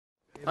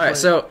All right,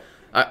 so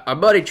our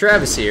buddy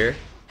Travis here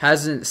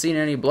hasn't seen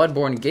any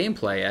Bloodborne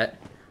gameplay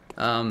yet.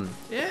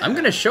 Yeah. I'm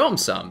gonna show him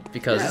some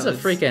because Yeah, this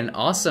is a freaking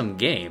awesome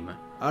game.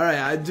 All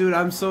right, dude,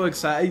 I'm so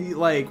excited.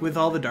 Like with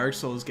all the Dark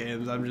Souls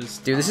games, I'm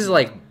just Dude, this is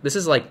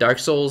like Dark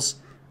Souls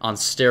on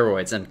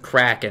steroids and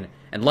crack and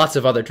lots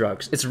of other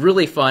drugs. It's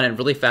really fun and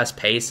really fast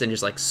paced and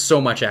just like so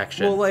much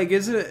action. Well, like,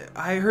 isn't it?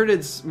 I heard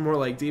it's more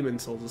like Demon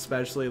Souls,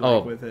 especially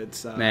like with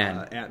its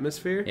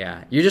atmosphere.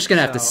 Yeah, you're just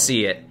gonna have to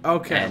see it.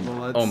 Okay, and,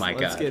 well, let's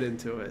God, get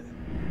into it.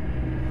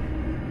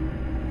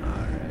 All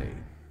right.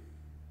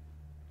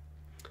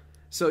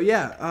 So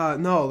yeah,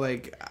 no,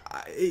 like,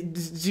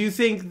 do you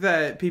think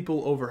that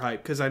people overhype?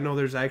 Because I know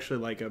there's actually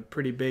like a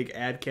pretty big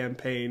ad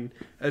campaign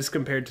as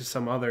compared to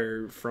some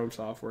other From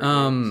Software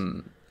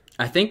games.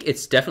 I think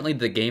it's definitely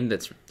the game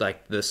that's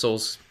like the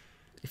Souls,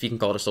 if you can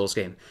call it a Souls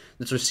game,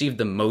 that's received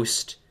the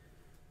most,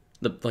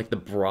 the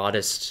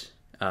broadest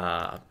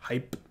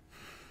Hype.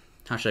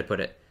 How should I put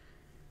it?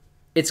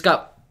 It's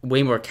got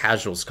way more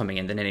casuals coming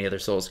in than any other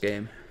Souls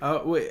game.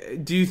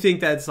 Wait, do you think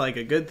that's like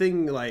a good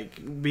thing?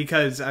 Like,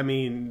 because I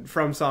mean,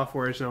 From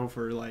Software is known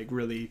for like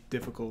really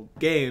difficult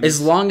games.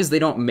 As long as they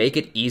don't make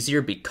it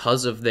easier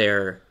because of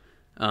their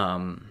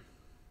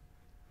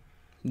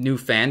new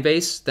fan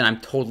base, then I'm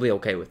totally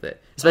okay with it.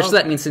 Especially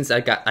that means since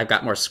I've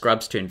got more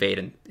scrubs to invade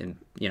and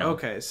you know,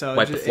 so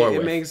wipe the floor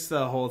with. It makes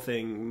the whole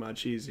thing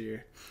much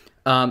easier.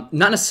 Not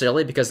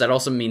necessarily, because that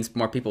also means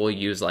more people will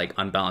use like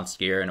unbalanced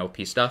gear and OP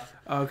stuff.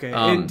 Okay,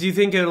 and do you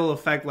think it'll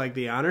affect like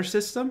the honor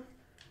system?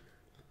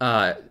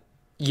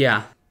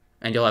 Yeah,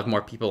 and you'll have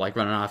more people like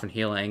running off and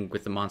healing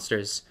with the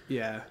monsters.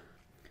 Yeah,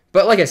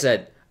 but like I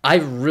said, I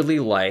really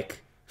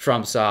like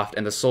FromSoft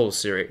and the Souls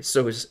series.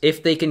 So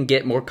if they can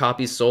get more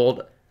copies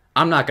sold,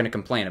 I'm not going to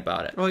complain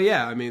about it. Well,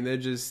 yeah, I mean, they're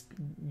just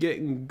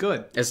getting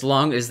good. As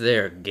long as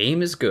their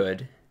game is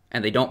good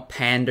and they don't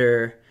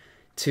pander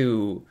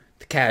to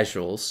the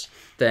casuals,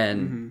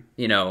 then,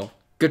 you know,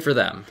 good for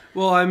them.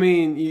 Well, I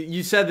mean,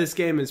 you said this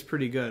game is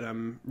pretty good.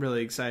 I'm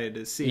really excited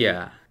to see.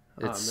 Yeah,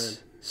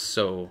 it's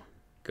so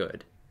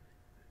good.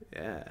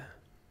 Yeah.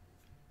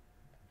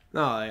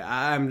 No, like,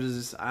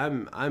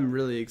 I'm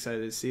really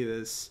excited to see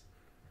this.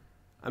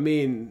 I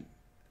mean,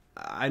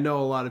 I know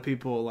a lot of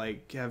people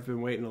like have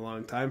been waiting a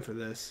long time for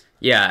this.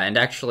 Yeah, and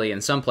actually in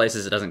some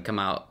places it doesn't come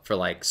out for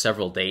like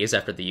several days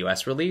after the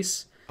US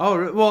release.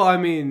 Oh, well, I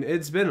mean,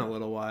 it's been a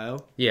little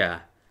while. Yeah.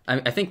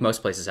 I think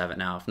most places have it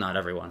now, if not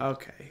everyone.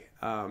 Okay.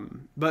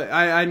 But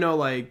I know,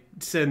 like,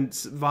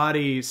 since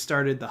Vadi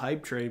started the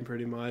hype train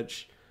pretty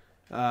much,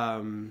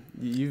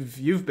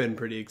 you've been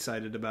pretty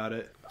excited about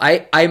it.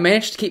 I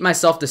managed to keep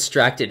myself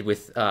distracted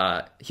with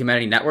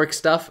Humanity Network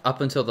stuff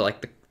up until the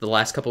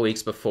last couple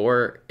weeks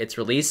before its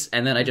release,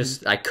 and then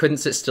I couldn't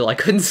sit still. I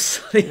couldn't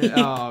sleep.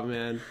 Oh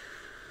man.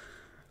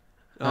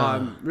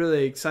 I'm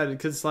really excited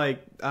because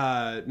like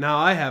now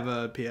I have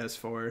a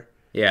PS4.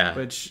 Yeah.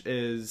 Which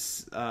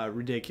is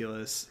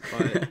ridiculous,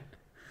 but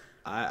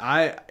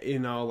I you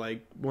know,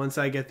 like, once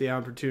I get the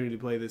opportunity to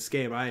play this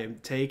game, I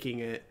am taking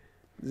it.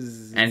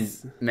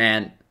 And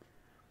man,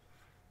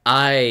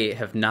 I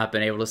have not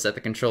been able to set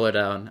the controller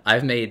down.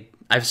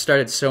 I've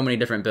started so many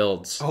different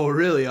builds. Oh,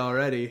 really?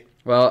 Already?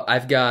 Well,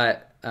 I've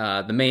got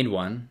the main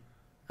one.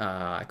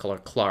 I call her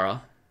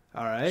Clara.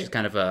 All right. She's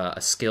kind of a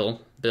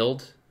skill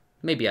build.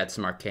 Maybe add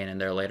some arcane in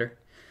there later.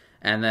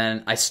 And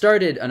then I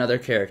started another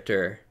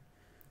character.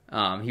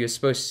 He was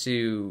supposed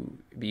to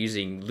be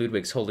using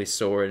Ludwig's Holy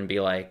Sword and be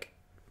like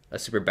a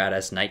super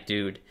badass knight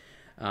dude.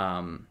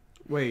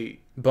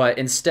 Wait. But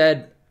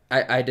instead,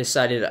 I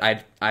decided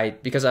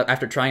because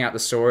after trying out the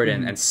sword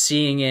and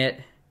seeing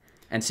it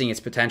and seeing its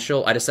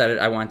potential, I decided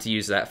I wanted to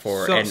use that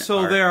for an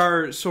arc. There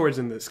are swords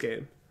in this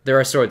game. There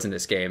are swords in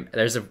this game.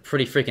 There's a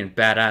pretty freaking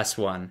badass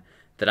one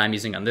that I'm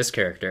using on this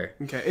character.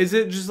 Okay. Is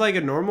it just like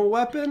a normal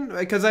weapon?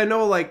 Because I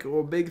know, like,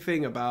 a big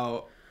thing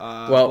about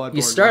Bloodborne,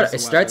 it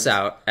starts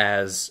out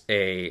as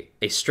a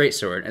straight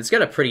sword. It's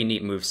got a pretty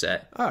neat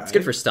moveset. Right. It's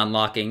good for stun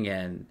locking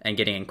and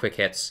getting in quick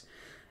hits.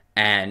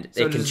 And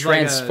so it can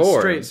transform. Like a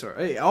straight sword.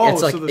 Hey,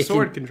 so the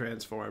sword can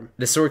transform.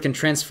 The sword can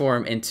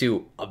transform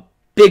into a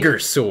bigger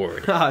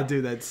sword. Ah,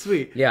 dude, that's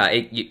sweet. Yeah,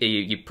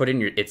 you put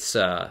in its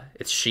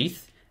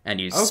sheath and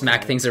you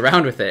smack things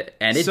around with it,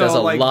 and it does a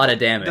lot of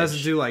damage. Does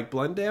it do like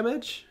blunt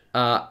damage?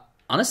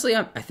 Honestly,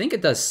 I think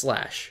it does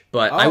slash,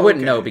 but I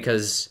wouldn't know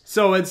because...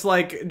 So it's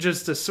like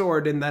just a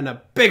sword and then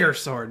a bigger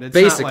sword. It's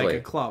basically, not like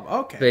a club.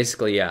 Okay.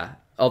 Basically, yeah.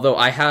 Although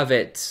I have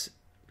it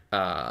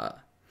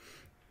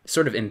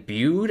sort of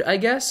imbued, I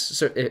guess,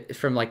 so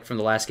from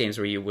the last games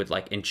where you would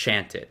like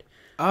enchant it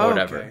or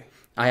whatever. Okay.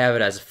 I have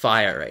it as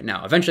fire right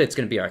now. Eventually, it's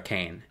going to be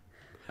arcane.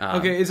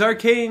 Okay, is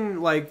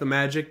arcane like the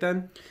magic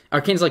then?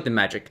 Arcane's like the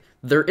magic.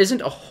 There isn't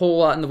a whole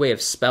lot in the way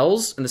of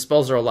spells, and the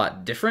spells are a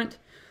lot different.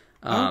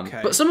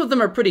 But some of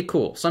them are pretty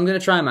cool, so I'm going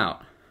to try them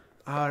out.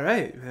 All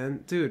right,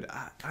 man. Dude,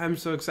 I'm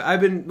so excited.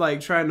 I've been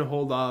like trying to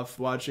hold off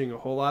watching a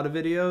whole lot of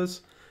videos.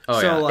 Oh,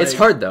 so, yeah. Like, it's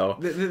hard, though.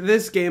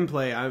 This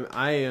gameplay,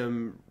 I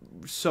am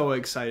so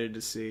excited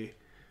to see.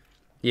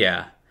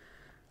 Yeah.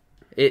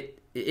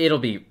 It'll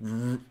be...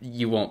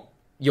 You won't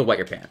you'll wet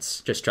your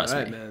pants. Just trust All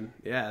right, me. man.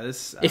 Yeah,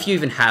 this. If you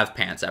even have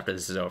pants after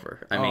this is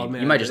over, I mean,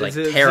 man. you might just like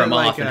Is tear it them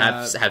like off and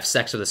have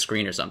sex with a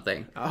screen or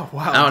something. Oh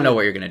wow! I don't know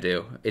what you're gonna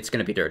do. It's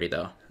gonna be dirty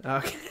though.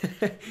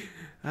 Okay.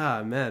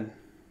 Ah man,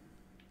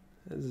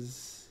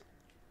 this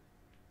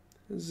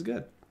is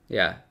good.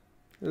 Yeah,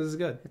 This is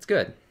good. it's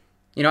good.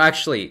 You know,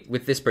 actually,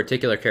 with this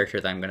particular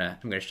character that I'm gonna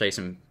show you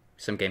some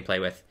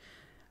gameplay with.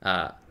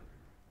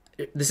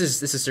 This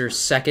is her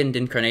second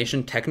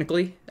incarnation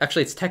technically.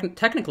 Actually, it's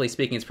technically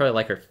speaking, it's probably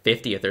like her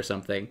 50th or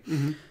something.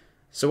 Mm-hmm.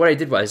 So what I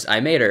did was I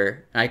made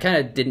her, and I kind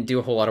of didn't do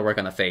a whole lot of work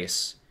on the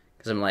face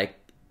because I'm like,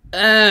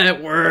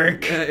 it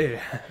work, Yeah.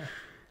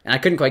 and I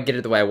couldn't quite get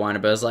it the way I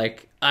wanted. But I was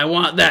like, I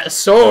want that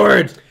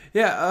sword.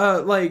 Yeah,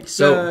 like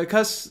So-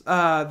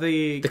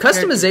 the The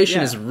customization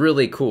yeah. is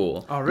really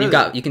cool. Oh, really?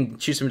 You can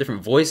choose some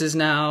different voices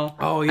now.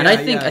 Oh, and yeah,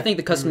 I think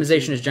the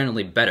customization is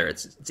generally better.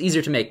 It's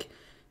easier to make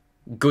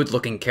good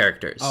looking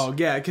characters. Oh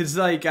yeah, because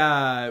like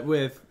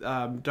with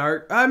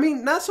I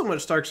mean not so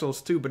much Dark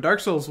Souls 2, but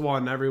Dark Souls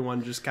 1,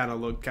 everyone just kind of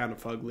looked kind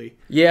of fugly.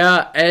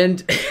 Yeah,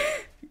 and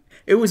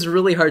it was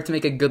really hard to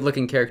make a good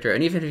looking character,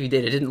 and even if you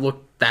did, it didn't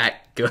look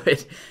that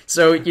good.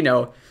 So, you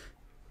know,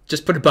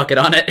 just put a bucket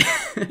on it.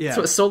 Yeah. That's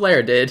what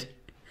Solaire did.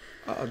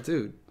 Oh,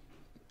 dude.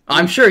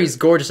 I'm sure he's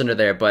gorgeous under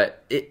there,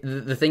 but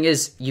the thing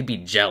is, you'd be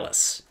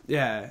jealous.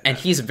 Yeah. And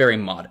he's very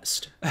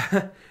modest.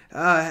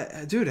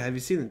 Dude, have you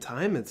seen the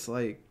time? It's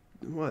like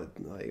what,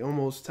 like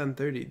almost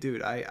 10:30.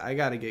 Dude, I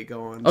gotta get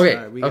going. Okay,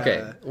 Sorry, we okay.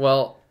 gotta-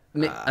 Well,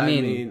 I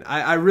mean,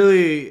 I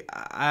really,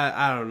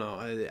 I don't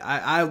know.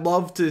 I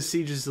love to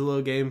see just a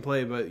little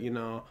gameplay, but you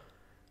know,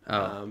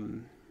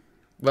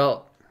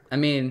 well, I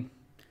mean,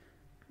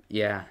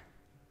 yeah.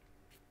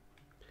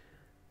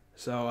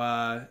 So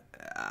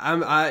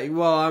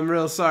I'm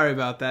real sorry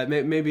about that.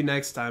 Maybe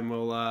next time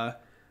we'll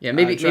Yeah,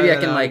 maybe try maybe I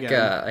that can out like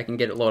again. I can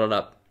get it loaded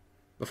up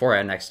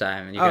beforehand next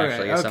time, and you can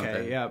actually get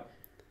something. Yeah.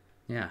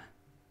 Yeah.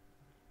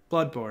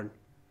 Bloodborne.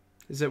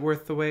 Is it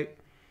worth the wait?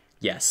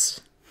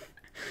 Yes.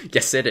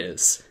 Yes, it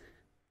is.